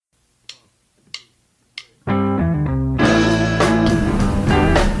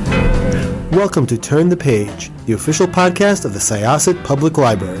welcome to Turn the Page, the official podcast of the Syosset Public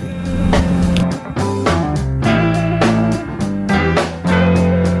Library.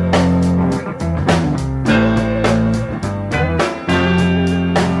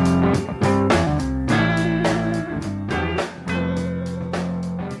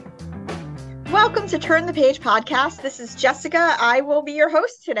 Welcome to Turn the Page podcast. This is Jessica. I will be your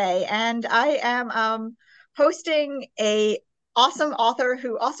host today, and I am hosting a awesome author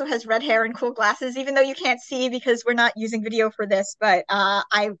who also has red hair and cool glasses, even though you can't see because we're not using video for this. But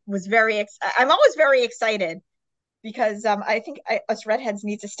I'm always very excited because I think us redheads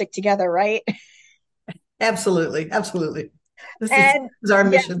need to stick together, right? Absolutely. This is our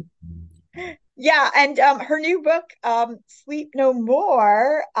mission. Yeah, and her new book, Sleep No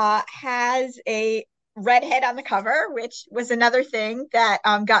More, has a redhead on the cover, which was another thing that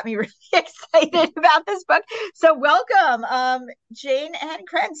got me really excited about this book. So welcome, Jane Ann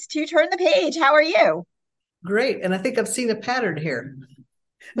Krentz, to Turn the Page. How are you? Great, and I think I've seen a pattern here.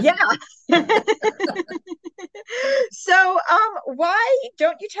 Yeah. So why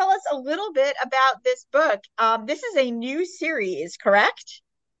don't you tell us a little bit about this book? This is a new series, correct?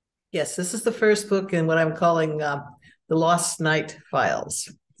 Yes, this is the first book in what I'm calling The Lost Night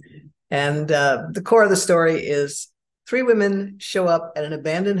Files. And the core of the story is three women show up at an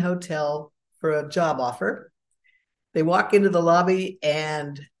abandoned hotel for a job offer. They walk into the lobby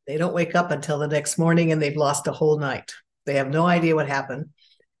and they don't wake up until the next morning, and they've lost a whole night. They have no idea what happened,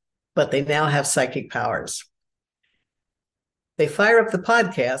 but they now have psychic powers. They fire up the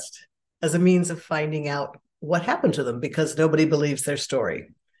podcast as a means of finding out what happened to them because nobody believes their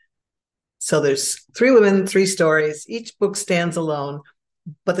story. So there's three women, three stories. Each book stands alone,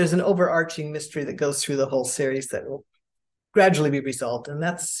 but there's an overarching mystery that goes through the whole series that will gradually be resolved. And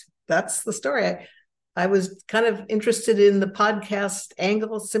that's the story. I was kind of interested in the podcast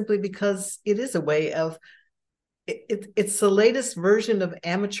angle simply because it is a way of, it's the latest version of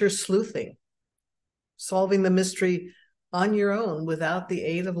amateur sleuthing, solving the mystery on your own without the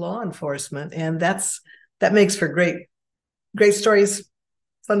aid of law enforcement. And that makes for great stories,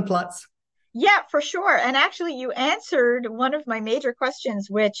 fun plots. Yeah, for sure. And actually, you answered one of my major questions,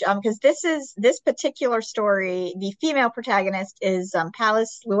 which because this particular story, the female protagonist is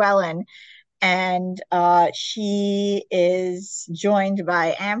Pallas Llewellyn, and she is joined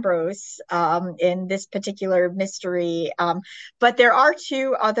by Ambrose in this particular mystery. But there are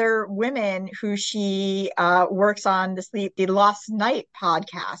two other women who she works on the Lost Night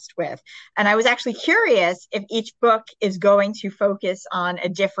podcast with. And I was actually curious if each book is going to focus on a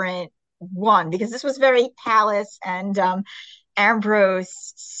different one, because this was very Pallas and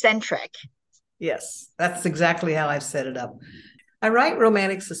Ambrose centric. Yes, that's exactly how I've set it up. I write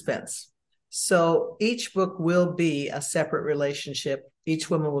romantic suspense. So each book will be a separate relationship. Each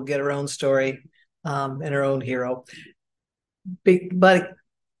woman will get her own story and her own hero. But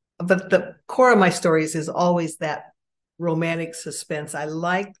the core of my stories is always that romantic suspense. I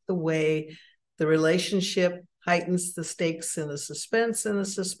like the way the relationship heightens the stakes in the suspense, and the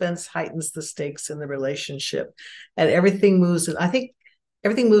suspense heightens the stakes in the relationship. And everything moves. I think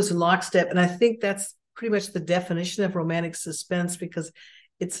everything moves in lockstep. And I think that's pretty much the definition of romantic suspense, because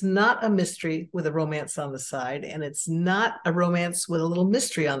it's not a mystery with a romance on the side, and it's not a romance with a little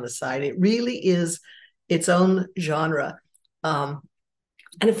mystery on the side. It really is its own genre. And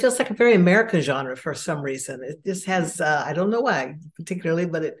it feels like a very American genre for some reason. It just has, I don't know why particularly,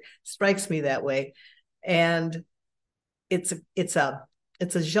 but it strikes me that way. And it's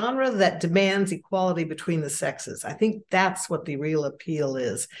a genre that demands equality between the sexes. I think that's what the real appeal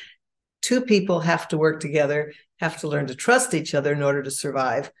is. Two people have to work together, have to learn to trust each other in order to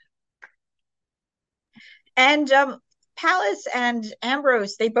survive. And Pallas and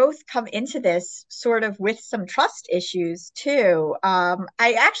Ambrose, they both come into this sort of with some trust issues too. I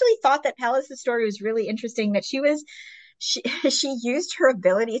actually thought that Pallas's story was really interesting, that she used her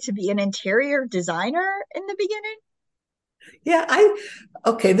ability to be an interior designer in the beginning.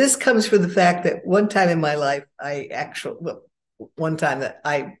 Yeah, this comes from the fact that one time in my life, one time that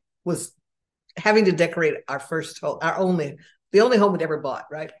I was having to decorate our first home, the only home we'd ever bought,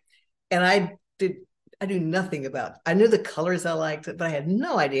 right? And I knew nothing about it. I knew the colors I liked, but I had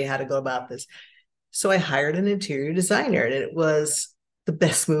no idea how to go about this. So I hired an interior designer, and it was the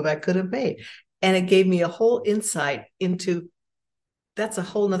best move I could have made. And it gave me a whole insight into, that's a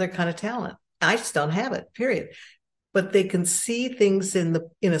whole nother kind of talent. I just don't have it, period. But they can see things in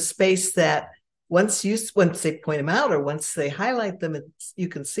a space that once they point them out or once they highlight them, you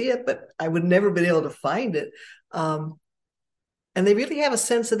can see it, but I would never been able to find it. And they really have a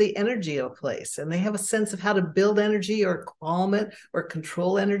sense of the energy of a place, and they have a sense of how to build energy or calm it or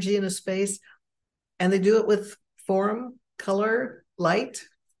control energy in a space. And they do it with form, color, light.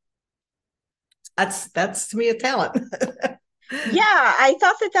 That's to me a talent. Yeah, I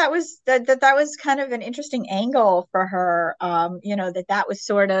thought that was kind of an interesting angle for her. That was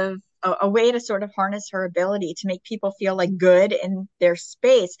sort of a way to sort of harness her ability to make people feel like good in their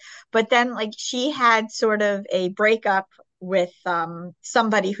space. But then like she had sort of a breakup with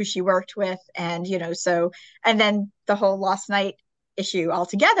somebody who she worked with, and and then the whole Lost Night issue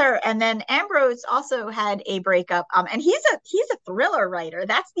altogether. And then Ambrose also had a breakup. And he's a thriller writer.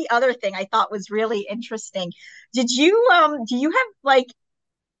 That's the other thing I thought was really interesting. Do you have like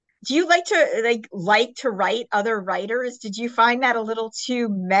do you like to write other writers? Did you find that a little too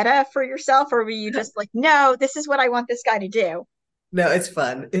meta for yourself, or were you just like, no, this is what I want this guy to do? No, it's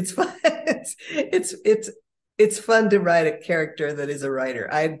fun. It's fun. It's fun to write a character that is a writer.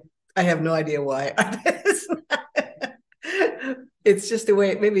 I have no idea why. It's just a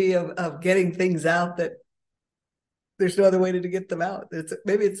way maybe of getting things out that there's no other way to get them out.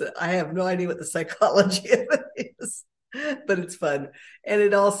 I have no idea what the psychology of it is, but it's fun. And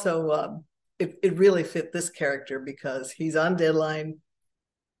it also it really fit this character because he's on deadline.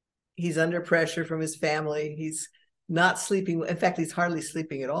 He's under pressure from his family. He's not sleeping. In fact, he's hardly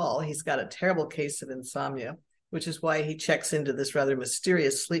sleeping at all. He's got a terrible case of insomnia, which is why he checks into this rather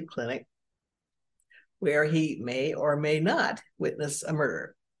mysterious sleep clinic where he may or may not witness a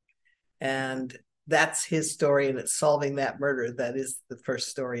murder. And that's his story, and it's solving that murder that is the first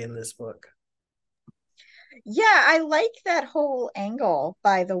story in this book. Yeah, I like that whole angle,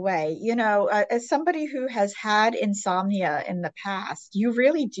 by the way. As somebody who has had insomnia in the past, you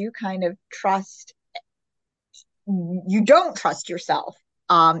really do kind of you don't trust yourself.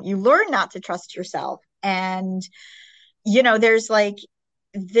 You learn not to trust yourself. And, there's like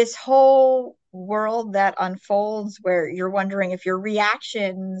this whole world that unfolds where you're wondering if your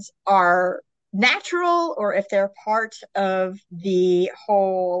reactions are natural or if they're part of the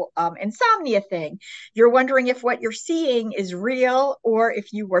whole insomnia thing. You're wondering if what you're seeing is real or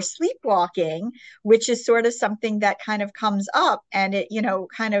if you were sleepwalking, which is sort of something that kind of comes up, and it,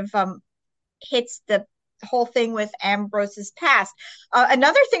 kind of hits the whole thing with Ambrose's past.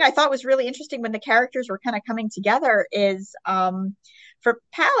 Another thing I thought was really interesting when the characters were kind of coming together is for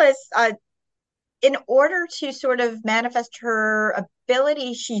Pallas, in order to sort of manifest her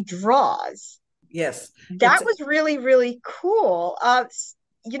ability, she draws. Yes. That was really, really cool. I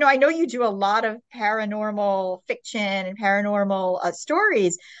know you do a lot of paranormal fiction and paranormal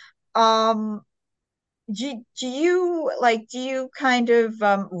stories. Um, do you kind of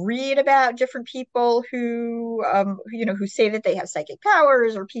read about different people who say that they have psychic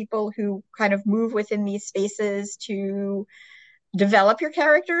powers, or people who kind of move within these spaces to develop your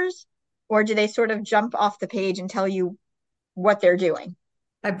characters, or do they sort of jump off the page and tell you what they're doing?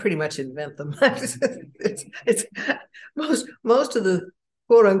 I pretty much invent them. it's most of the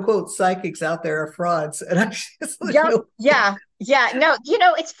quote unquote psychics out there are frauds, and I just yeah. No,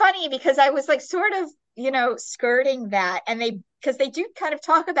 it's funny because I was like sort of skirting that, and because they do kind of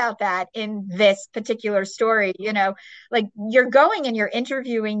talk about that in this particular story, like you're going and you're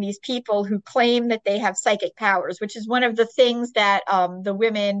interviewing these people who claim that they have psychic powers, which is one of the things that the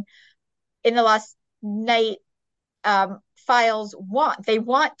women in the Lost Night files want. They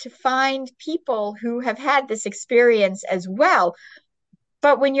want to find people who have had this experience as well.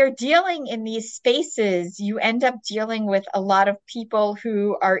 But when you're dealing in these spaces, you end up dealing with a lot of people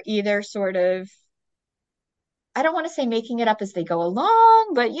who are either sort of, I don't want to say making it up as they go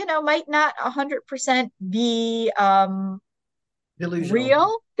along, but might not 100% be delusional.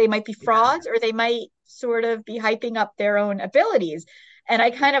 real. They might be frauds, or they might sort of be hyping up their own abilities. And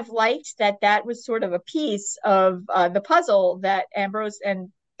I kind of liked that was sort of a piece of the puzzle that Ambrose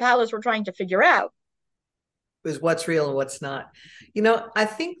and Pallas were trying to figure out. Is what's real and what's not. I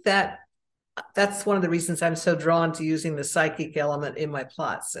think that's one of the reasons I'm so drawn to using the psychic element in my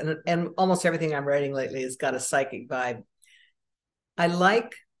plots. And almost everything I'm writing lately has got a psychic vibe. I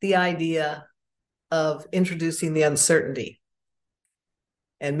like the idea of introducing the uncertainty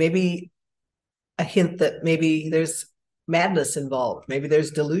and maybe a hint that maybe there's madness involved, maybe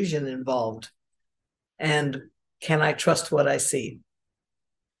there's delusion involved. And can I trust what I see?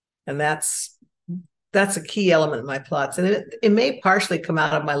 And that's a key element in my plots. And it may partially come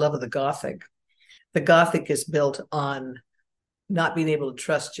out of my love of the Gothic. The Gothic is built on not being able to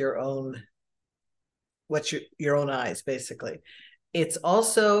trust your own eyes, basically. It's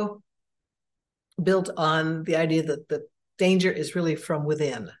also built on the idea that the danger is really from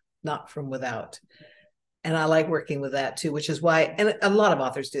within, not from without. And I like working with that too, which is why, and a lot of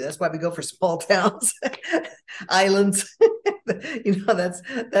authors do. That's why we go for small towns, islands.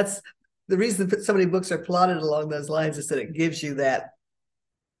 That's the reason that so many books are plotted along those lines is that it gives you that,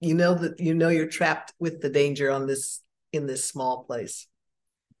 that you're trapped with the danger in this small place.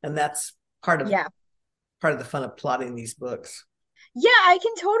 And that's part of the fun of plotting these books. Yeah, I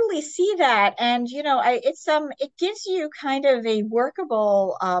can totally see that. And it gives you kind of a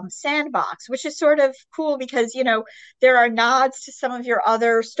workable sandbox, which is sort of cool because there are nods to some of your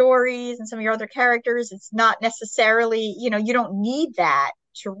other stories and some of your other characters. It's not necessarily, you don't need that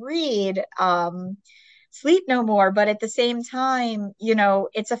to read Sleep No More, but at the same time,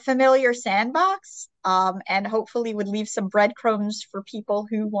 it's a familiar sandbox, and hopefully would leave some breadcrumbs for people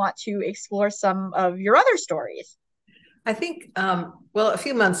who want to explore some of your other stories. I think, a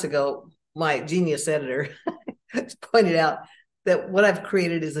few months ago, my genius editor pointed out that what I've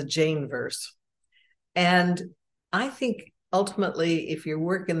created is a Jane verse. And I think ultimately, if you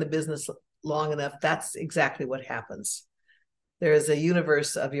work in the business long enough, that's exactly what happens. There is a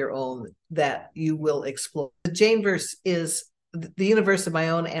universe of your own that you will explore. The Jane verse is the universe of my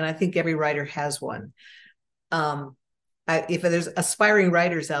own, and I think every writer has one. If there's aspiring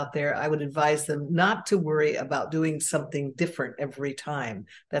writers out there, I would advise them not to worry about doing something different every time.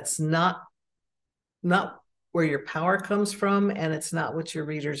 That's not where your power comes from, and it's not what your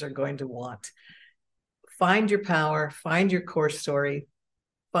readers are going to want. Find your power, find your core story,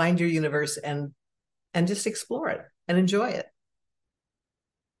 find your universe, and just explore it and enjoy it.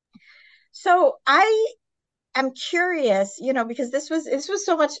 So I'm curious, because this was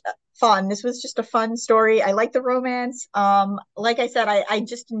so much fun. This was just a fun story. I like the romance. Like I said, I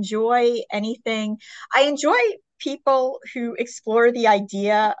just enjoy anything. I enjoy people who explore the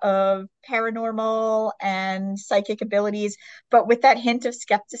idea of paranormal and psychic abilities, but with that hint of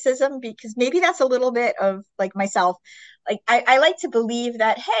skepticism, because maybe that's a little bit of like myself. Like I like to believe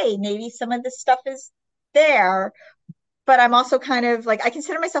that, hey, maybe some of this stuff is there, but I'm also kind of like I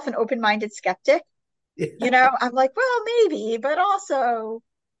consider myself an open-minded skeptic. I'm like, well, maybe, but also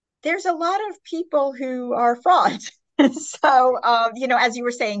there's a lot of people who are frauds. So, as you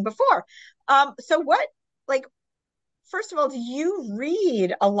were saying before, so what, like, first of all, do you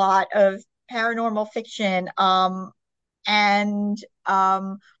read a lot of paranormal fiction? And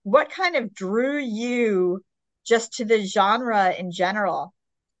what kind of drew you just to the genre in general?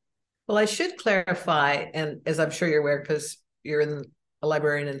 Well, I should clarify, and as I'm sure you're aware, because you're a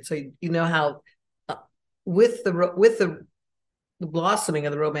librarian, and so you know how with the blossoming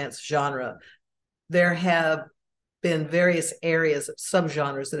of the romance genre, there have been various areas of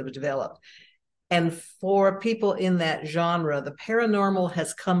subgenres that have developed. And for people in that genre, the paranormal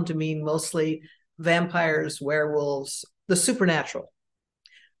has come to mean mostly vampires, werewolves, the supernatural.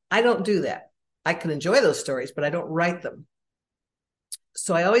 I don't do that. I can enjoy those stories, but I don't write them.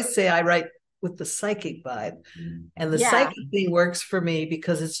 So I always say I write with the psychic vibe. And the psychic thing works for me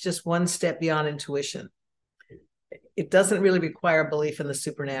because it's just one step beyond intuition. It doesn't really require belief in the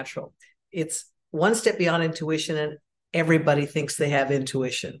supernatural. It's one step beyond intuition, and everybody thinks they have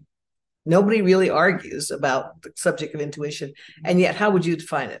intuition. Nobody really argues about the subject of intuition. And yet, how would you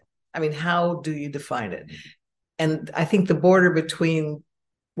define it? I mean, how do you define it? And I think the border between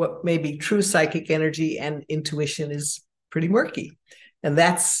what may be true psychic energy and intuition is pretty murky. And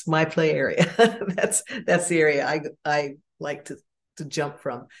that's my play area. that's the area I like to jump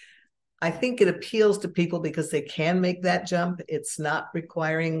from. I think it appeals to people because they can make that jump. It's not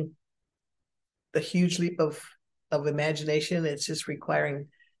requiring the huge leap of imagination. It's just requiring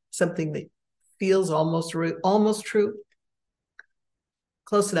something that feels almost true,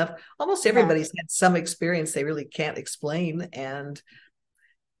 close enough. Almost everybody's had some experience they really can't explain, and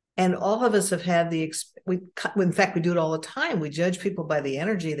all of us have had in fact, we do it all the time. We judge people by the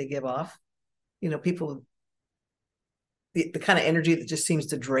energy they give off. People, the kind of energy that just seems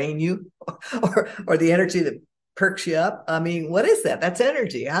to drain you, or the energy that perks you up. I mean, what is that? That's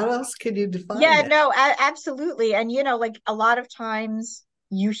energy. How else can you define that? No, absolutely. And like a lot of times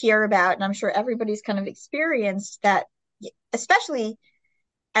you hear about, and I'm sure everybody's kind of experienced that, especially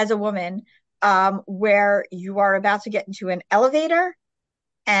as a woman, where you are about to get into an elevator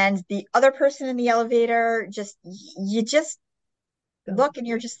and the other person in the elevator you just look and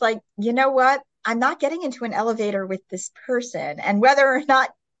you're just like, you know what? I'm not getting into an elevator with this person. And whether or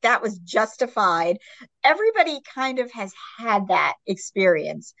not that was justified, everybody kind of has had that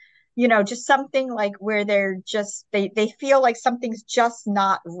experience. Just something like where they're just they feel like something's just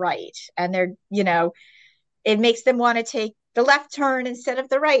not right. And it makes them want to take the left turn instead of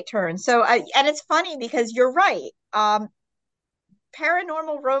the right turn. So and it's funny because you're right.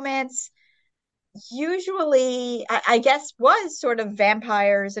 Paranormal romance usually I guess was sort of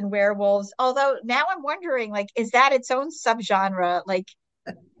vampires and werewolves, although now I'm wondering, like, is that its own subgenre? Like,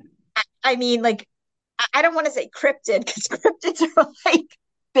 I mean, like, I don't want to say cryptid because cryptids are like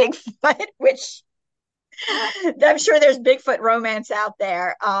Bigfoot, which I'm sure there's Bigfoot romance out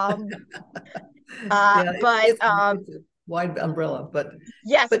there. Yeah, But it's a wide umbrella,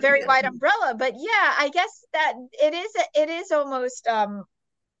 yes, a but very yeah, wide umbrella. But yeah, I guess that it is almost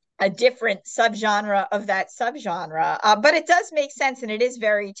a different subgenre of that subgenre. But it does make sense and it is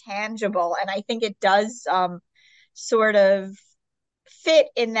very tangible. And I think it does sort of fit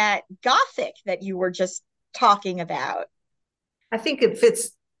in that gothic that you were just talking about. I think it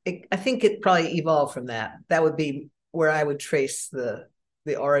fits. I think it probably evolved from that. That would be where I would trace the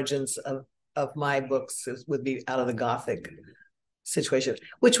origins of my books, would be out of the Gothic situation,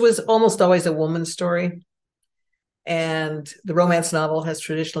 which was almost always a woman's story. And the romance novel has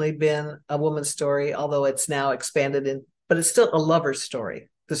traditionally been a woman's story, although it's now expanded but it's still a lover's story.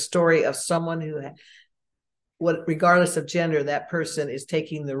 The story of someone who, regardless of gender, that person is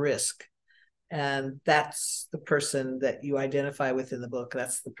taking the risk. And that's the person that you identify with in the book.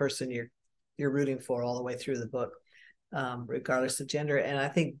 That's the person you're rooting for all the way through the book, regardless of gender. And I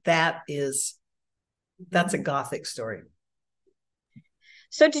think that's a Gothic story.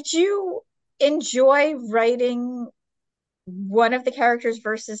 So did you enjoy writing one of the characters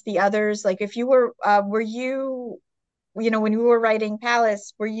versus the others? Like if you were you, when you were writing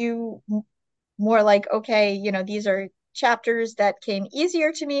Palace, were you more like, okay, these are chapters that came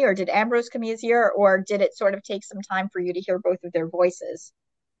easier to me, or did Ambrose come easier, or did it sort of take some time for you to hear both of their voices?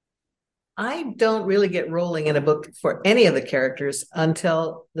 I don't really get rolling in a book for any of the characters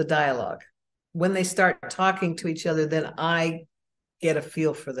until the dialogue. When they start talking to each other, then I get a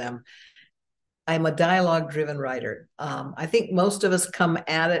feel for them. I'm a dialogue-driven writer. I think most of us come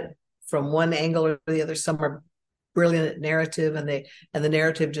at it from one angle or the other. Some are brilliant at narrative, and the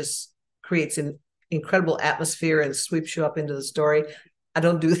narrative just creates an incredible atmosphere and sweeps you up into the story. I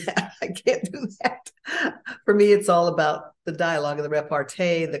don't do that. I can't do that. For me, it's all about the dialogue and the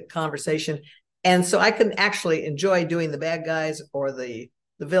repartee, the conversation. And so I can actually enjoy doing the bad guys or the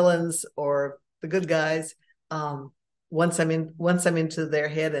villains or the good guys. Once I'm into their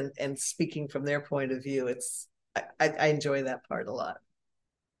head and speaking from their point of view, I enjoy that part a lot.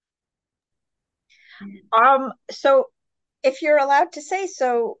 So if you're allowed to say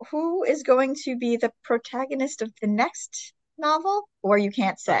so, who is going to be the protagonist of the next novel? Or you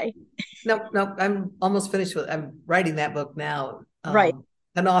can't say? No, I'm almost finished I'm writing that book now. Right.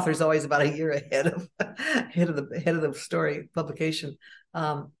 An author's always about a year ahead of the story publication.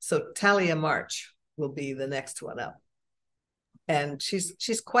 So Talia March will be the next one up. And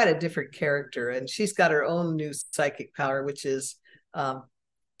she's quite a different character, and she's got her own new psychic power, which is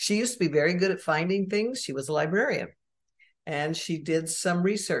she used to be very good at finding things. She was a librarian, and she did some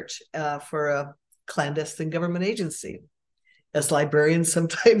research for a clandestine government agency, as librarians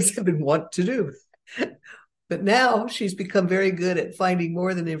sometimes have been wont to do. But now she's become very good at finding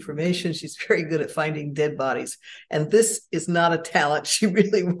more than information. She's very good at finding dead bodies. And this is not a talent she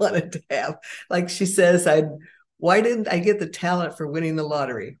really wanted to have. Like she says, why didn't I get the talent for winning the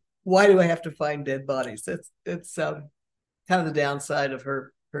lottery? Why do I have to find dead bodies? It's kind of the downside of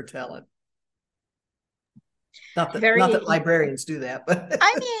her talent. Not that librarians do that, but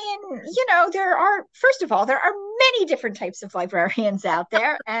I mean, first of all, there are many different types of librarians out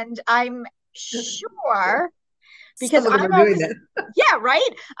there, and I'm sure because some of them are doing that. Yeah, right.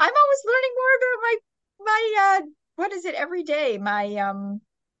 I'm always learning more about my what is it every day?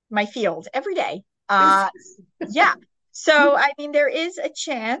 My field every day. Yeah. So I mean, there is a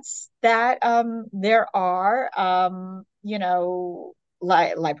chance that there are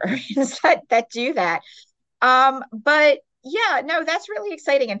librarians that do that. But yeah, no, that's really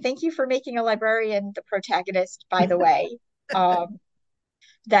exciting. And thank you for making a librarian the protagonist, by the way.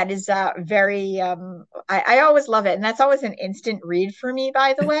 That is very I always love it. And that's always an instant read for me,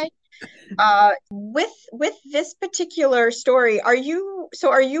 by the way. With this particular story, are you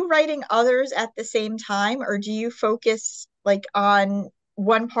writing others at the same time, or do you focus like on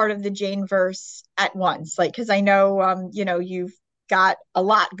one part of the Jane verse at once? Like, because I know you've got a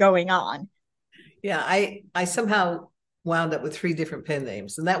lot going on. Yeah, I somehow wound up with 3 different pen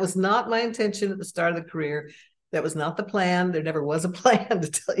names, and that was not my intention at the start of the career. That was not the plan. There never was a plan, to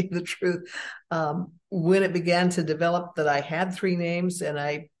tell you the truth. When it began to develop that I had 3 names, and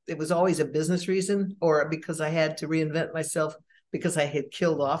it was always a business reason, or because I had to reinvent myself because I had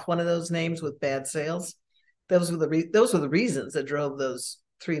killed off one of those names with bad sales. Those were the reasons that drove those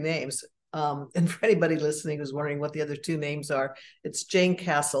 3 names. And for anybody listening who's wondering what the other 2 names are, it's Jane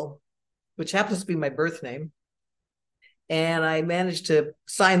Castle, which happens to be my birth name. And I managed to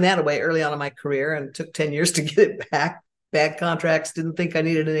sign that away early on in my career, and took 10 years to get it back. Bad contracts, didn't think I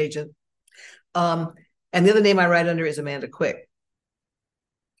needed an agent. And the other name I write under is Amanda Quick.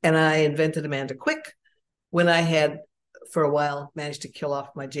 And I invented Amanda Quick when I had, for a while, managed to kill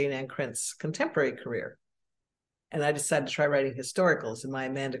off my Jane Ann Krentz contemporary career. And I decided to try writing historicals. And my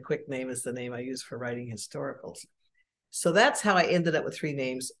Amanda Quick name is the name I use for writing historicals. So that's how I ended up with 3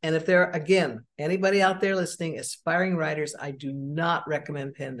 names. And if there are, again, anybody out there listening, aspiring writers, I do not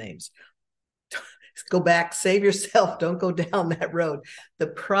recommend pen names. Go back, save yourself. Don't go down that road. The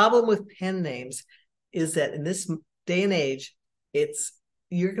problem with pen names is that in this day and age,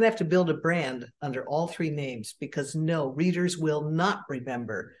 you're going to have to build a brand under all 3 names, because no, readers will not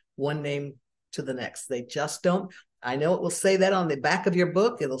remember one name to the next. They just don't. I know it will say that on the back of your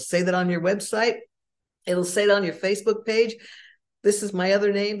book. It'll say that on your website. It'll say it on your Facebook page. This is my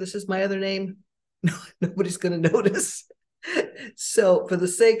other name. This is my other name. No, nobody's going to notice. So for the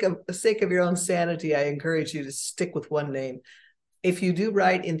sake of your own sanity, I encourage you to stick with one name. If you do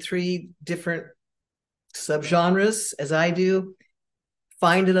write in 3 different subgenres, as I do,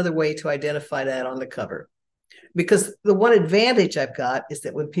 find another way to identify that on the cover. Because the one advantage I've got is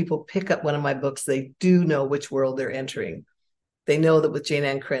that when people pick up one of my books, they do know which world they're entering. They know that with Jane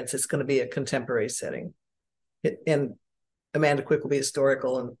Ann Krentz, it's going to be a contemporary setting. And Amanda Quick will be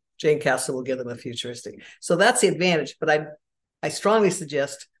historical, and Jane Castle will give them a futuristic. So that's the advantage. But I strongly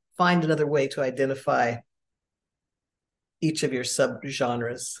suggest find another way to identify each of your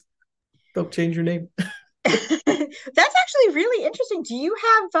subgenres. Don't change your name. That's actually really interesting. Do you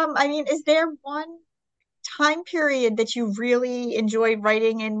have, is there one time period that you really enjoyed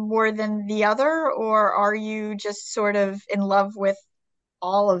writing in more than the other, or are you just sort of in love with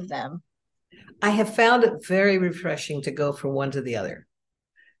all of them? I have found it very refreshing to go from one to the other.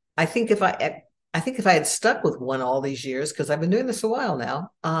 I think if I had stuck with one all these years, because I've been doing this a while now,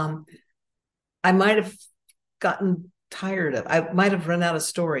 I might have gotten tired of. I might have run out of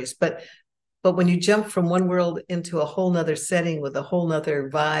stories. But when you jump from one world into a whole nother setting with a whole nother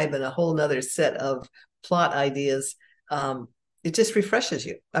vibe and a whole nother set of plot ideas, it just refreshes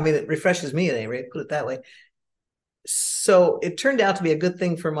you. I mean, it refreshes me at any rate, put it that way. So it turned out to be a good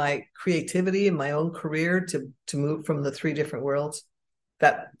thing for my creativity and my own career to move from the 3 different worlds.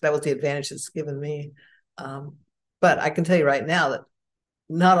 That was the advantage it's given me. But I can tell you right now that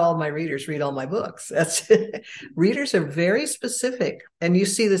not all my readers read all my books. Readers are very specific. And you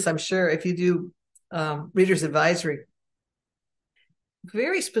see this, I'm sure, if you do readers advisory,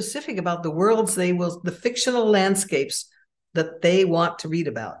 very specific about the worlds the fictional landscapes that they want to read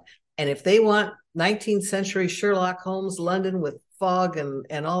about. And if they want 19th century Sherlock Holmes London with fog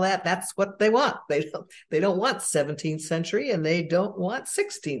and all that, that's what they want. They don't want 17th century, and they don't want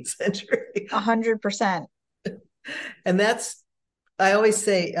 16th century. 100%. And that's, I always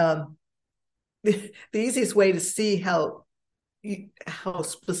say, the easiest way to see how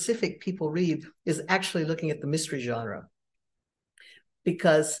specific people read is actually looking at the mystery genre.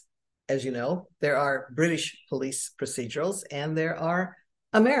 Because, as you know, there are British police procedurals and there are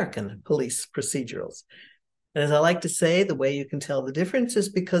American police procedurals. And as I like to say, the way you can tell the difference is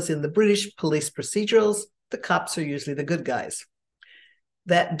because in the British police procedurals, the cops are usually the good guys.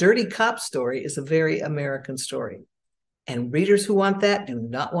 That dirty cop story is a very American story. And readers who want that do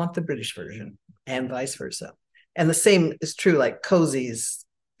not want the British version, and vice versa. And the same is true, like cozies.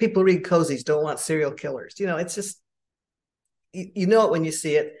 People read cozies, don't want serial killers. It's just, you know it when you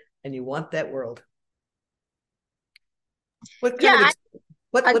see it, and you want that world. What do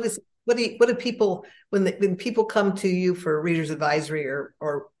people, when people come to you for readers advisory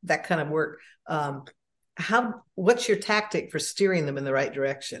or that kind of work, what's your tactic for steering them in the right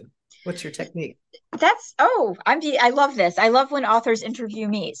direction? What's your technique? I love this. I love when authors interview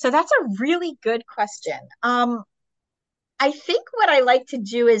me. So that's a really good question. I think what I like to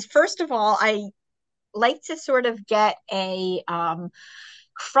do is, first of all, I like to sort of get a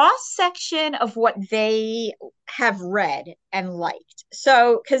cross section of what they have read and liked.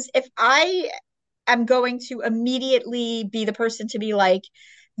 So, because if I am going to immediately be the person to be like,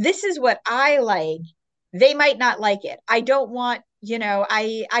 this is what I like, they might not like it. I don't want,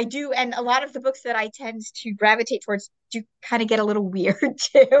 I do, and a lot of the books that I tend to gravitate towards do kind of get a little weird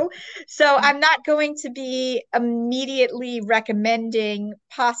too. So I'm not going to be immediately recommending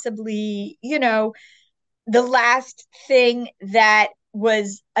possibly, the last thing that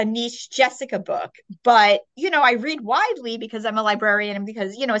was a niche Jessica book. But, I read widely because I'm a librarian and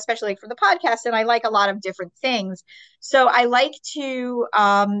because, especially like for the podcast, and I like a lot of different things. So I like to,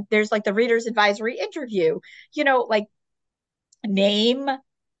 there's like the reader's advisory interview, like name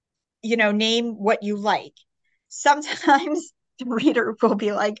what you like. Sometimes the reader will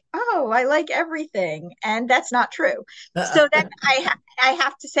be like, oh, oh, I like everything. And that's not true. So then I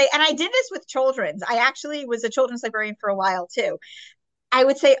have to say, and I did this with children's. I actually was a children's librarian for a while too. I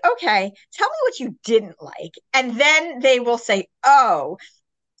would say, okay, tell me what you didn't like. And then they will say, oh,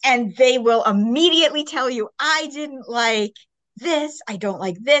 and they will immediately tell you, I didn't like this, I don't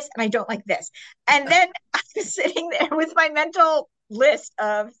like this, and I don't like this. And then I was sitting there with my mental list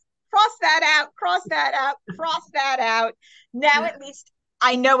of cross that out, cross that out, cross that out. Now at least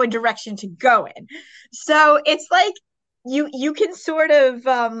I know a direction to go in. So it's like you can sort of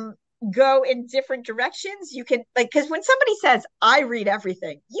go in different directions. You can, like, because when somebody says I read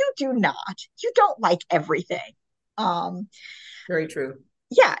everything, you do not. You don't like everything. Very true.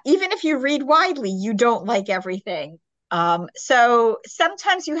 Yeah, even if you read widely, you don't like everything. So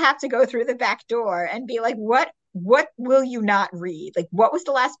sometimes you have to go through the back door and be like, what will you not read? Like, what was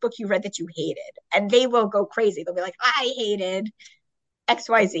the last book you read that you hated? And they will go crazy. They'll be like, I hated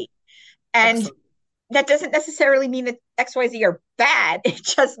XYZ. And excellent. That doesn't necessarily mean that XYZ are bad. It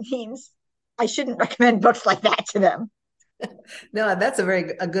just means I shouldn't recommend books like that to them. No, that's a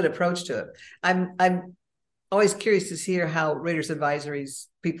good approach to it. I'm always curious to hear how Readers Advisories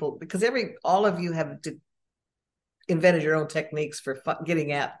people, because all of you have invented your own techniques for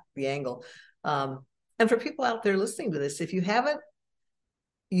getting at the angle. And for people out there listening to this, if you haven't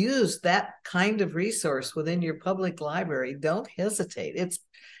used that kind of resource within your public library, don't hesitate.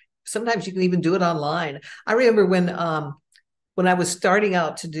 Sometimes you can even do it online. I remember when I was starting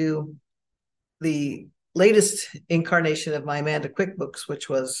out to do the latest incarnation of my Amanda Quick books, which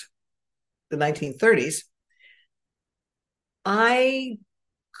was the 1930s, I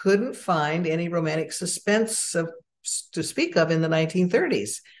couldn't find any romantic suspense to speak of in the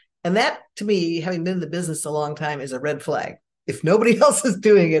 1930s. And that, to me, having been in the business a long time, is a red flag. If nobody else is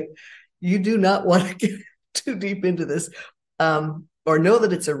doing it, you do not want to get too deep into this, or know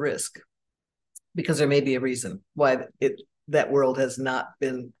that it's a risk, because there may be a reason why that world has not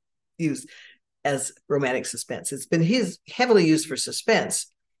been used as romantic suspense. It's been heavily used for suspense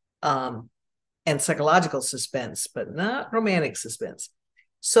and psychological suspense, but not romantic suspense.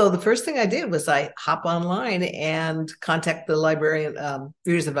 So the first thing I did was I hop online and contact the librarian,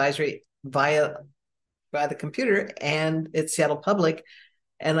 Readers Advisory via the computer and at Seattle Public.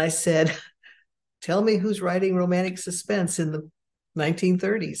 And I said, tell me who's writing romantic suspense in the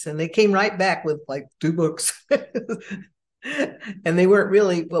 1930s. And they came right back with like 2 books. And they weren't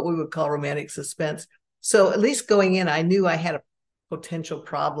really what we would call romantic suspense. So at least going in, I knew I had a potential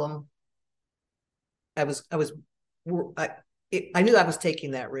problem. I knew I was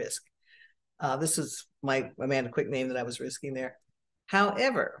taking that risk. This is my Amanda Quick name that I was risking there.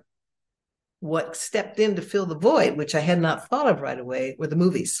 However, what stepped in to fill the void, which I had not thought of right away, were the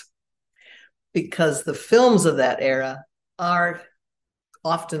movies. Because the films of that era are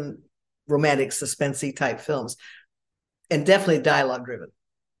often romantic suspensey type films, and definitely dialogue driven,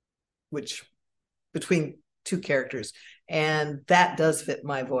 which between 2 characters, and that does fit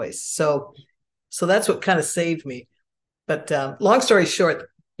my voice. So that's what kind of saved me. But long story short,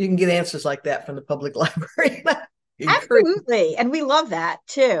 you can get answers like that from the public library. Absolutely, and we love that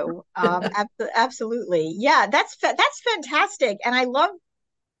too. Absolutely, yeah. That's fantastic, and I love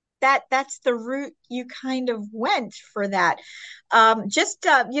that. That's the route you kind of went for that.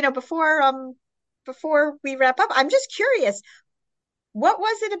 Before we wrap up, I'm just curious, what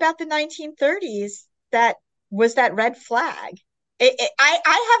was it about the 1930s that was that red flag?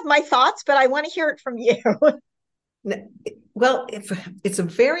 I have my thoughts, but I want to hear it from you. Well, it's a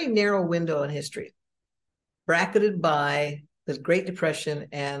very narrow window in history, bracketed by the Great Depression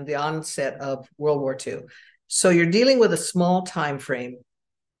and the onset of World War II. So you're dealing with a small time frame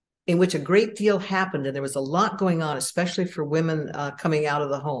in which a great deal happened, and there was a lot going on, especially for women coming out of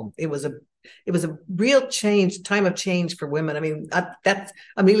the home. It was a real time of change for women. I mean, that's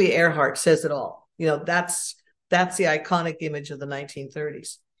Amelia Earhart says it all. That's the iconic image of the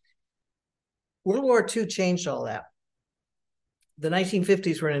 1930s. World War II changed all that. The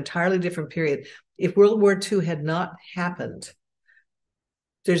 1950s were an entirely different period. If World War II had not happened,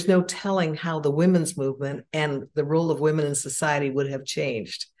 there's no telling how the women's movement and the role of women in society would have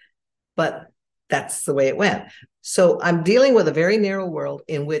changed. But that's the way it went. So I'm dealing with a very narrow world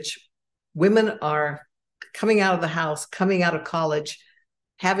in which women are coming out of the house, coming out of college,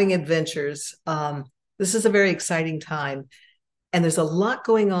 having adventures. This is a very exciting time. And there's a lot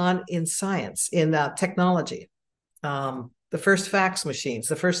going on in science, in technology. The first fax machines,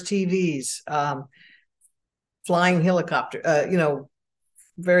 the first TVs, flying helicopter,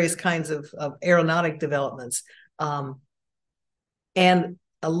 various kinds of aeronautic developments. And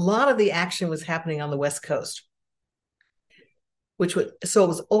a lot of the action was happening on the West Coast. so it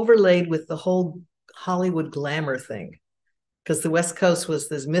was overlaid with the whole Hollywood glamour thing, because the West Coast was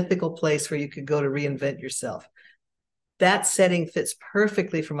this mythical place where you could go to reinvent yourself. That setting fits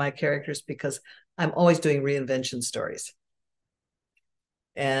perfectly for my characters because I'm always doing reinvention stories.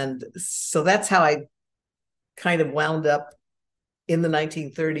 And so that's how I kind of wound up in the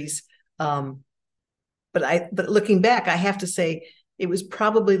 1930s. But looking back, I have to say it was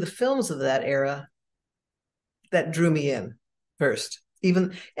probably the films of that era that drew me in first.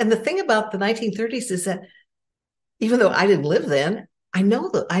 And the thing about the 1930s is that even though I didn't live then, I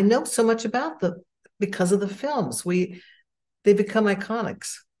know so much about because of the films. They become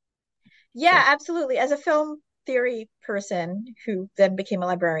iconics. Yeah, so. Absolutely. As a film theory person who then became a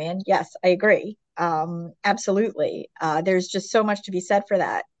librarian, yes, I agree. Absolutely. There's just so much to be said for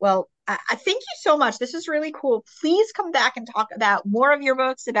that. Well, I thank you so much. This is really cool. Please come back and talk about more of your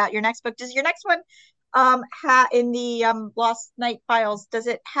books, about your next book. Does your next one in the Lost Night Files, does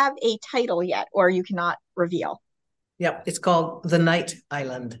it have a title yet, or you cannot reveal? Yep, it's called The Night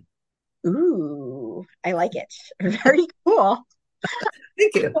Island. Ooh, I like it. Very cool.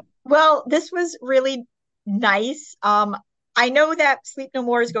 Thank you. Well, this was really nice. I know that Sleep No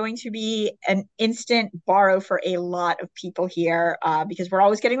More is going to be an instant borrow for a lot of people here because we're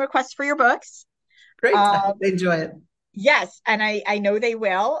always getting requests for your books. Great. I hope they enjoy it. Yes, and I know they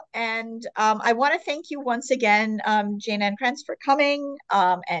will. And I want to thank you once again, Jane Ann Krentz, for coming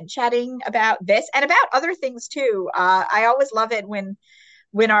and chatting about this and about other things too. I always love it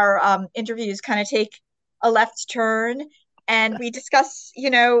when our interviews kind of take a left turn and we discuss,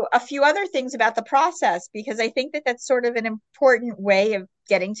 a few other things about the process, because I think that that's sort of an important way of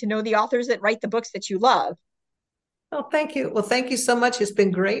getting to know the authors that write the books that you love. Oh, thank you. Well, thank you so much. It's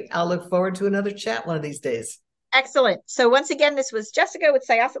been great. I'll look forward to another chat one of these days. Excellent. So once again, this was Jessica with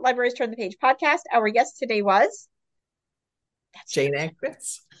Syosset Libraries Turn the Page podcast. Our guest today was Jane Ann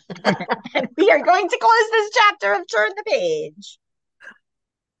Krentz. And we are going to close this chapter of Turn the Page.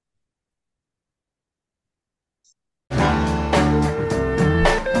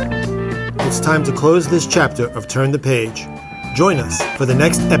 It's time to close this chapter of Turn the Page. Join us for the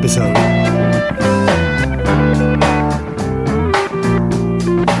next episode.